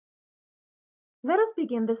Let us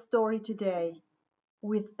begin the story today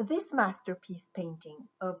with this masterpiece painting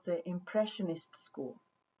of the Impressionist school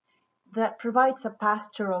that provides a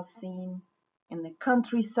pastoral scene in the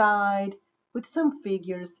countryside with some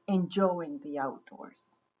figures enjoying the outdoors.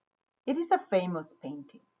 It is a famous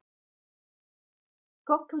painting,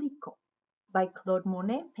 Coquelicot, by Claude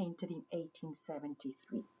Monet, painted in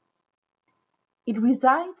 1873. It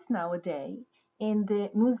resides nowadays in the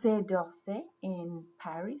Musée d'Orsay in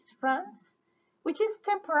Paris, France, which is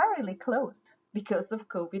temporarily closed because of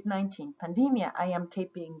COVID-19 pandemic. I am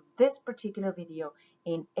taping this particular video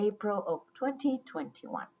in April of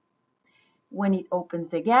 2021. When it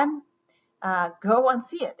opens again, go and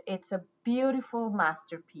see it. It's a beautiful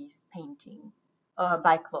masterpiece painting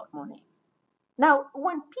by Claude Monet. Now,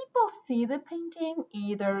 when people see the painting,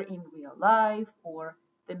 either in real life or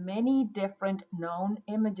the many different known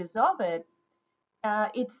images of it,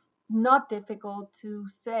 it's not difficult to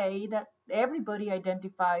say that everybody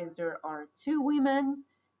identifies there are two women,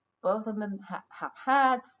 both of them have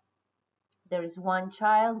hats, there is one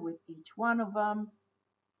child with each one of them.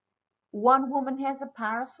 One woman has a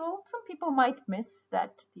parasol. Some people might miss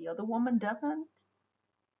that the other woman doesn't.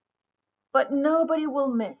 But nobody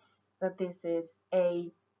will miss that this is a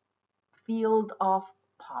field of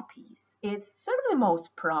poppies. It's sort of the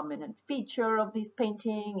most prominent feature of this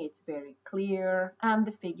painting. It's very clear, and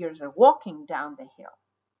the figures are walking down the hill.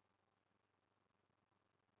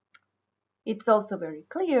 It's also very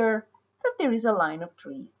clear that there is a line of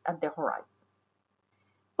trees at the horizon.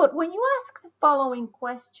 But when you ask the following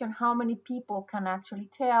question, how many people can actually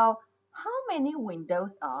tell how many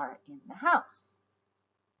windows are in the house?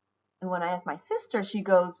 And when I ask my sister, she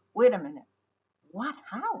goes, wait a minute, what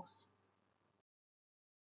house?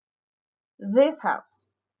 This house.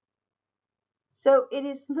 So it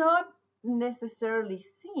is not necessarily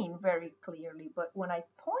seen very clearly, but when I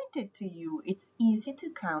point it to you, it's easy to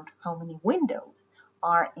count how many windows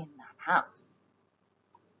are in that house.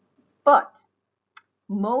 But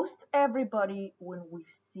most everybody, when we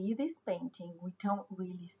see this painting, we don't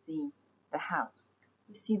really see the house.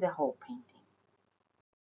 We see the whole painting.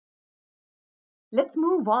 Let's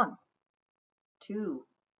move on to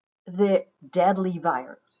the deadly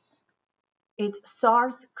virus. It's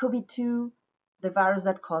SARS-CoV-2, the virus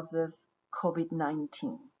that causes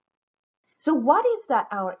COVID-19. So what is that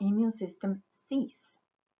our immune system sees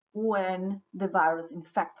when the virus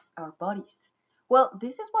infects our bodies? Well,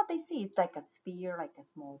 this is what they see. It's like a sphere, like a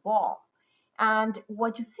small ball. And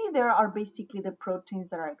what you see there are basically the proteins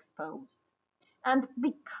that are exposed. And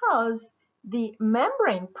because the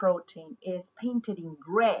membrane protein is painted in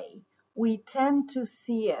gray, we tend to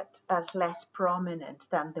see it as less prominent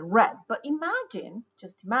than the red. But imagine,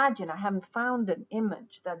 just imagine, I haven't found an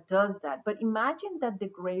image that does that, but imagine that the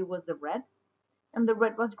gray was the red and the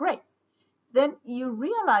red was gray. Then you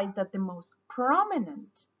realize that the most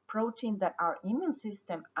prominent protein that our immune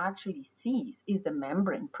system actually sees is the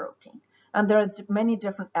membrane protein. And there are many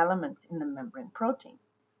different elements in the membrane protein.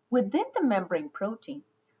 Within the membrane protein,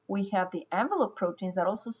 we have the envelope proteins that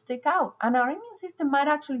also stick out, and our immune system might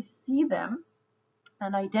actually see them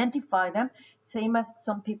and identify them, same as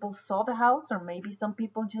some people saw the house, or maybe some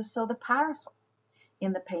people just saw the parasol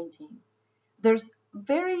in the painting. There's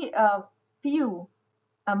very few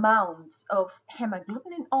amounts of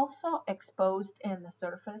hemagglutinin also exposed in the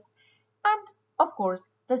surface, and of course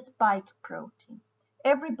the spike protein.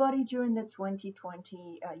 Everybody during the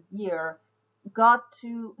 2020 year got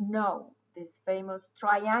to know this famous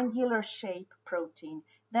triangular shape protein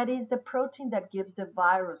that is the protein that gives the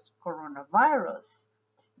virus coronavirus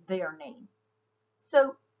their name.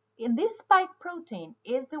 So in this spike protein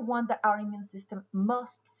is the one that our immune system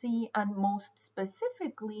must see, and most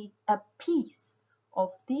specifically a piece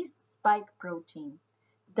of this spike protein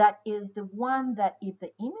that is the one that if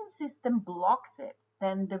the immune system blocks it,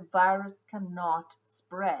 then the virus cannot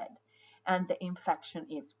spread and the infection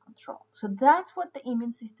is controlled. So that's what the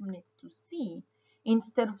immune system needs to see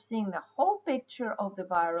instead of seeing the whole picture of the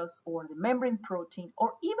virus or the membrane protein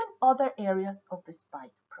or even other areas of the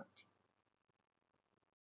spike protein.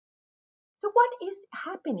 So what is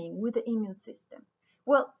happening with the immune system?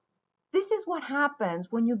 Well, this is what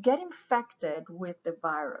happens when you get infected with the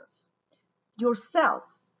virus. Your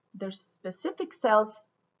cells, there's specific cells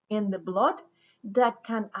in the blood that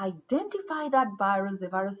can identify that virus. The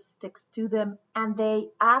virus sticks to them, and they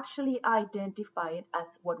actually identify it as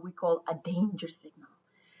what we call a danger signal.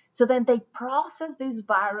 So then they process this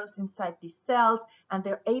virus inside these cells, and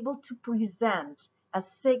they're able to present a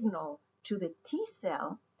signal to the T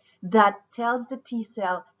cell that tells the T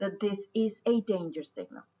cell that this is a danger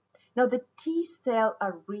signal. Now, the T cell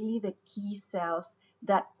are really the key cells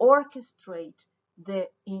that orchestrate the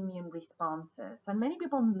immune responses. And many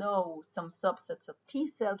people know some subsets of T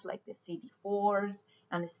cells like the CD4s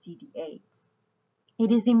and the CD8s.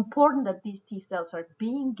 It is important that these T cells are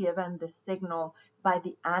being given the signal by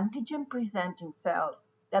the antigen presenting cells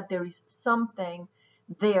that there is something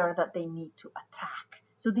there that they need to attack.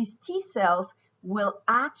 So these T cells will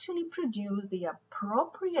actually produce the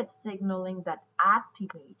appropriate signaling that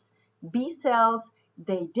activates B cells.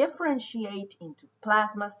 They differentiate into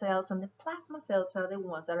plasma cells, and the plasma cells are the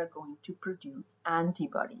ones that are going to produce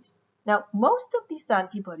antibodies. Now, most of these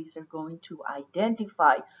antibodies are going to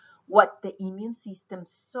identify what the immune system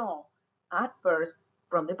saw at first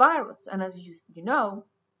from the virus. And as you know,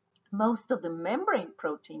 most of the membrane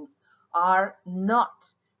proteins are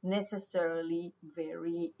not necessarily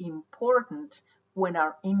very important. When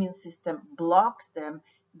our immune system blocks them,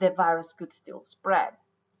 the virus could still spread.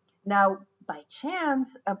 Now, by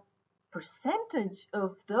chance, a percentage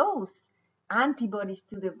of those antibodies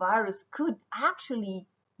to the virus could actually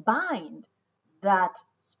bind that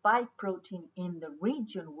spike protein in the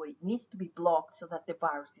region where it needs to be blocked so that the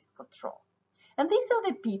virus is controlled. And these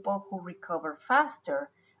are the people who recover faster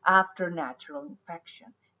after natural infection.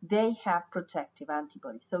 They have protective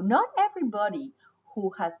antibodies. So not everybody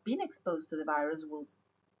who has been exposed to the virus will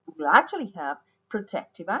actually have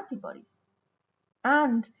protective antibodies.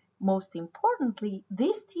 And most importantly,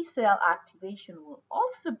 this T cell activation will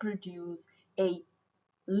also produce a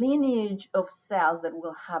lineage of cells that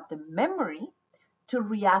will have the memory to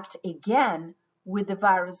react again with the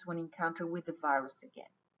virus when encountered with the virus again.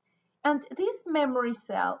 And this memory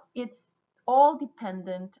cell, it's all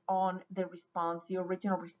dependent on the response, the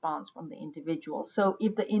original response from the individual. So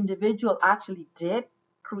if the individual actually did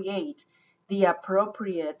create the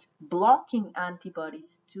appropriate blocking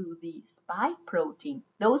antibodies to the spike protein,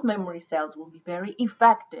 those memory cells will be very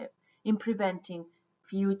effective in preventing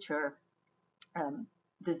future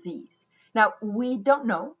disease. Now, we don't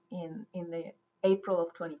know in the April of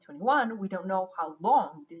 2021, we don't know how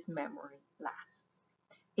long this memory lasts.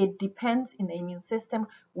 It depends in the immune system.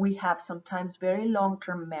 We have sometimes very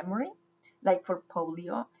long-term memory, like for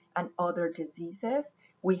polio and other diseases.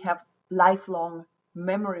 We have lifelong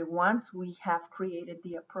memory once we have created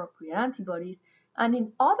the appropriate antibodies. And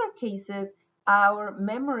in other cases, our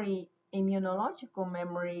memory, immunological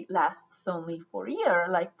memory, lasts only for a year,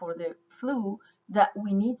 like for the flu, that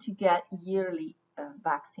we need to get yearly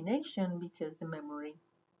vaccination because the memory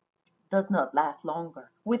does not last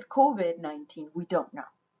longer. With COVID-19, we don't know.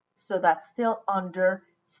 So that's still under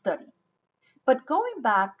study. But going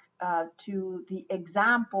back to the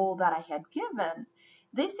example that I had given,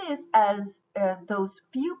 this is as those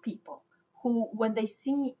few people who, when they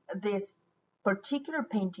see this particular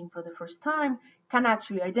painting for the first time, can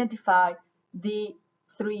actually identify the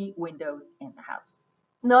three windows in the house.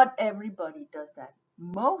 Not everybody does that.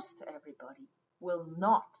 Most everybody will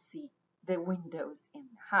not see the windows in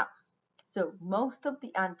the house. So most of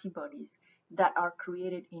the antibodies that are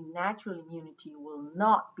created in natural immunity will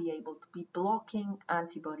not be able to be blocking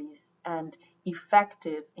antibodies and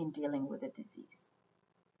effective in dealing with the disease.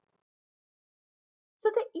 So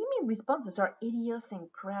the immune responses are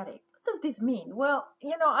idiosyncratic. What does this mean? Well,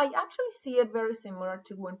 I actually see it very similar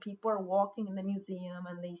to when people are walking in the museum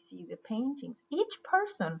and they see the paintings. Each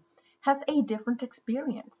person has a different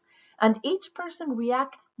experience, and each person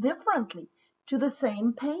reacts differently to the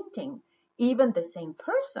same painting. Even the same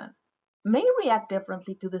person may react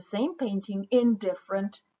differently to the same painting in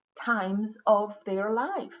different times of their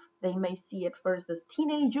life. They may see it first as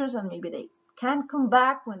teenagers, and maybe they can come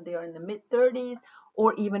back when they are in the mid 30s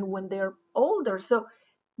or even when they're older. So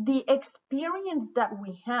the experience that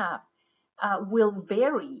we have will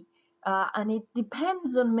vary, and it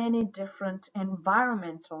depends on many different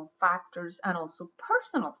environmental factors and also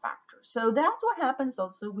personal factors. So that's what happens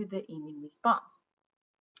also with the immune response.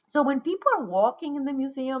 So when people are walking in the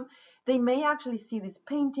museum, they may actually see this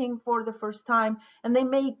painting for the first time, and they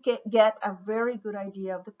may get a very good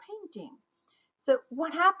idea of the painting. So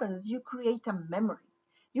what happens? You create a memory.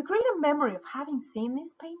 You create a memory of having seen this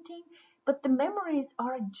painting, but the memories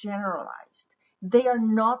are generalized. They are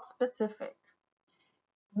not specific.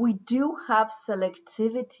 We do have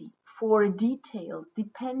selectivity for details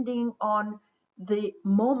depending on the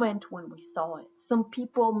moment when we saw it. Some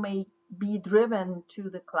people may be driven to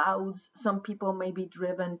the clouds, some people may be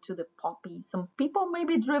driven to the poppy, some people may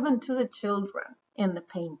be driven to the children in the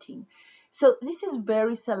painting. So this is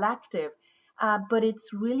very selective, but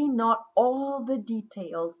it's really not all the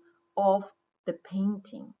details of the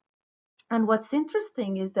painting. And what's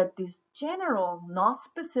interesting is that this general, not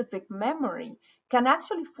specific memory can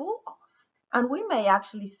actually fool us. And we may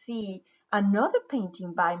actually see another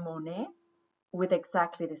painting by Monet with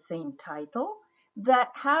exactly the same title that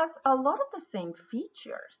has a lot of the same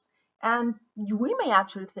features. And we may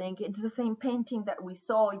actually think it's the same painting that we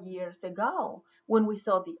saw years ago when we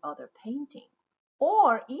saw the other painting.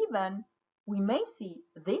 Or even we may see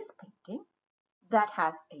this painting that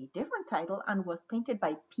has a different title and was painted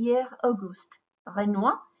by Pierre-Auguste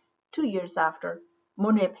Renoir 2 years after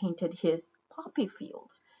Monet painted his poppy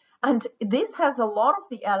fields. And this has a lot of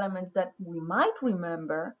the elements that we might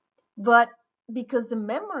remember, but because the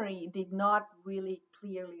memory did not really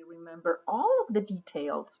clearly remember all of the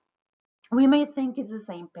details, we may think it's the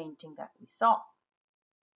same painting that we saw.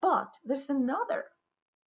 But there's another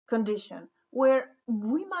condition where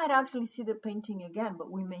we might actually see the painting again,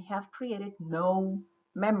 but we may have created no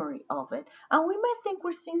memory of it. And we may think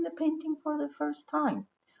we're seeing the painting for the first time.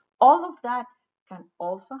 All of that can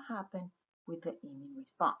also happen with the immune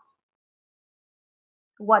response.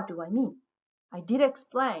 What do I mean? I did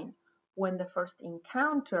explain when the first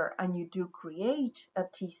encounter and you do create a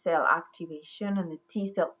T cell activation and the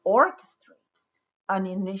T cell orchestrates an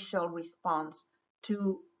initial response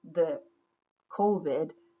to the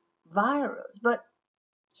COVID virus. But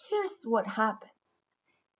here's what happens.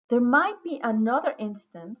 There might be another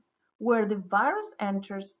instance where the virus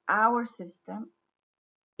enters our system.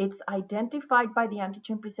 It's identified by the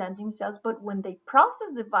antigen presenting cells, but when they process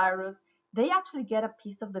the virus, they actually get a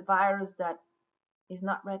piece of the virus that is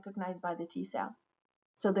not recognized by the T cell.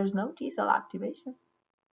 So there's no T cell activation.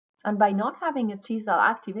 And by not having a T cell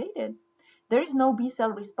activated, there is no B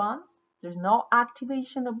cell response, there's no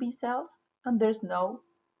activation of B cells, and there's no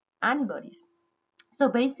antibodies. So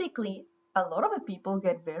basically, a lot of the people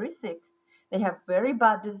get very sick, they have very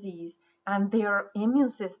bad disease, and their immune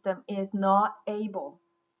system is not able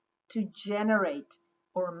to generate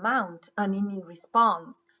or mount an immune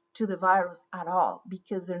response to the virus at all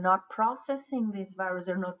because they're not processing this virus,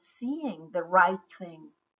 they're not seeing the right thing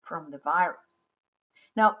from the virus.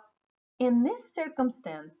 Now, in this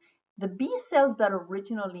circumstance, the B cells that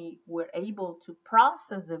originally were able to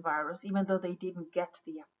process the virus, even though they didn't get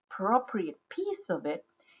the appropriate piece of it,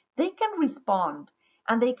 they can respond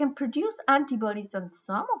and they can produce antibodies, and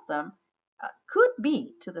some of them could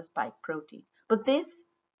be to the spike protein. But this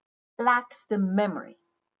lacks the memory.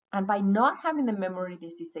 And by not having the memory,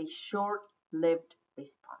 this is a short-lived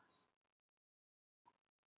response.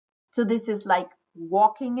 So this is like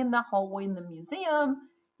walking in the hallway in the museum.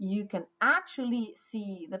 You can actually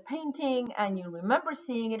see the painting and you remember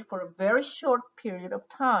seeing it for a very short period of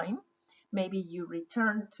time. Maybe you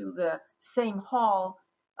return to the same hall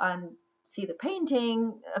and see the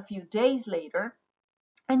painting a few days later.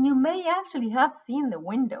 And you may actually have seen the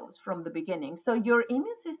windows from the beginning. So your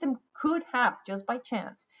immune system could have, just by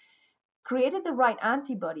chance, created the right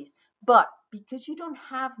antibodies. But because you don't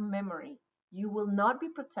have memory, you will not be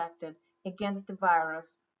protected against the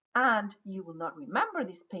virus, and you will not remember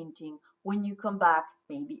this painting when you come back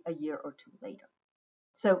maybe a year or two later.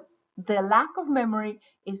 So the lack of memory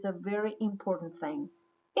is a very important thing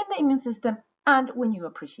in the immune system and when you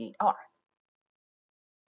appreciate art.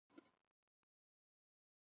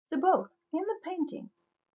 So both in the painting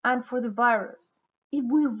and for the virus, if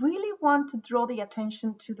we really want to draw the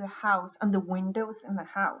attention to the house and the windows in the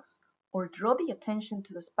house, or draw the attention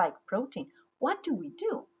to the spike protein, what do we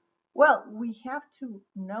do? Well, we have to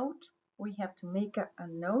note, we have to make a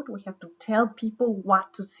note, we have to tell people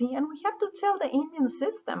what to see, and we have to tell the immune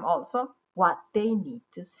system also what they need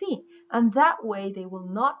to see. And that way they will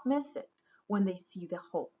not miss it when they see the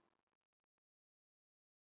whole.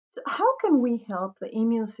 So how can we help the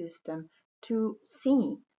immune system to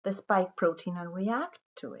see the spike protein and react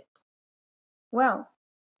to it? Well,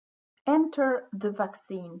 enter the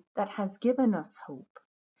vaccine that has given us hope.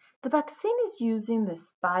 The vaccine is using the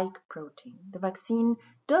spike protein. The vaccine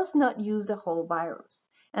does not use the whole virus.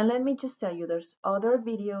 And let me just tell you, there's other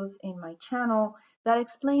videos in my channel that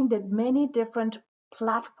explain the many different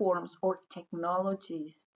platforms or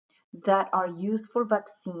technologies that are used for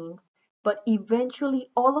vaccines, but eventually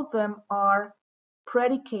all of them are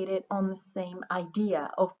predicated on the same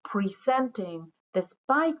idea of presenting the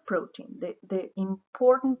spike protein, the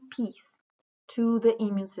important piece to the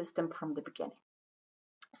immune system from the beginning.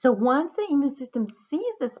 So once the immune system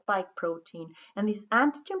sees the spike protein and these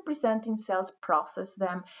antigen presenting cells process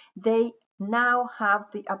them, they now have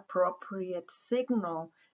the appropriate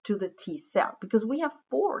signal to the T cell, because we have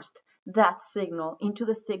forced that signal into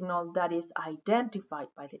the signal that is identified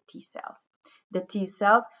by the T cells. The T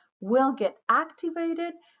cells will get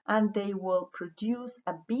activated and they will produce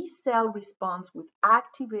a B cell response with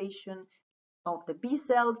activation of the B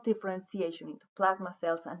cells, differentiation into plasma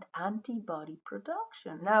cells, and antibody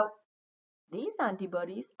production. Now, these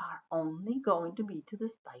antibodies are only going to be to the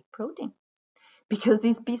spike protein because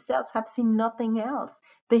these B cells have seen nothing else.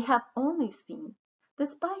 They have only seen the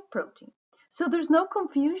spike protein. So there's no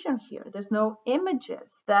confusion here. There's no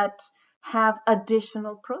images that have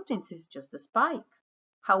additional proteins. It's just a spike.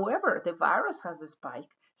 However, the virus has a spike.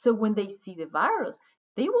 So when they see the virus,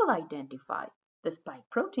 they will identify the spike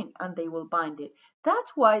protein and they will bind it.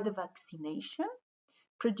 That's why the vaccination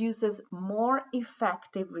produces more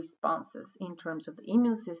effective responses in terms of the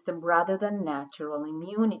immune system rather than natural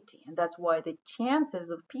immunity. And that's why the chances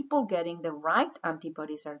of people getting the right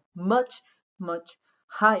antibodies are much, much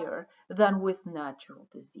higher than with natural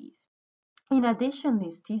disease. In addition,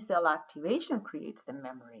 this T cell activation creates the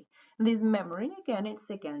memory. And this memory, again, it's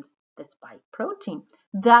against the spike protein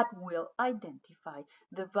that will identify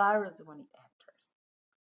the virus when it enters.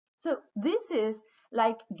 So this is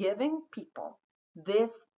like giving people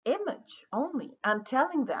this image only and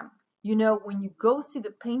telling them, you know, when you go see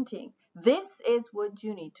the painting, this is what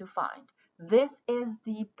you need to find. This is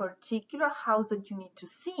the particular house that you need to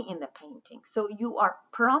see in the painting. So you are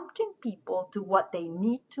prompting people to what they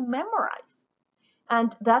need to memorize.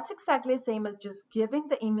 And that's exactly the same as just giving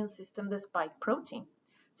the immune system the spike protein.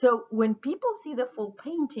 So when people see the full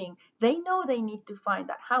painting, they know they need to find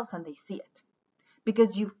that house and they see it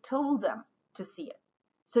because you've told them to see it.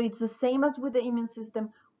 So it's the same as with the immune system.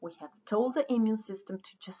 We have told the immune system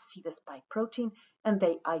to just see the spike protein and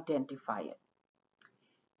they identify it.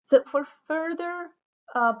 So for further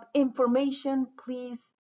information, please,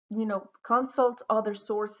 consult other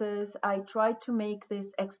sources. I try to make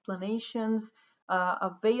these explanations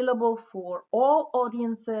available for all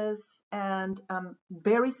audiences and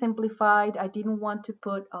very simplified. I didn't want to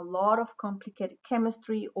put a lot of complicated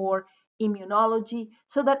chemistry or immunology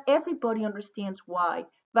so that everybody understands why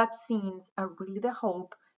vaccines are really the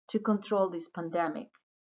hope to control this pandemic.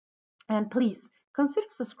 And please consider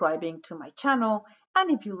subscribing to my channel.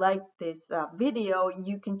 And if you like this video,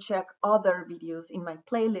 you can check other videos in my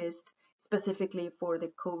playlist specifically for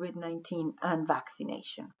the COVID-19 and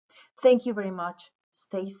vaccination. Thank you very much.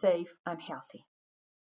 Stay safe and healthy.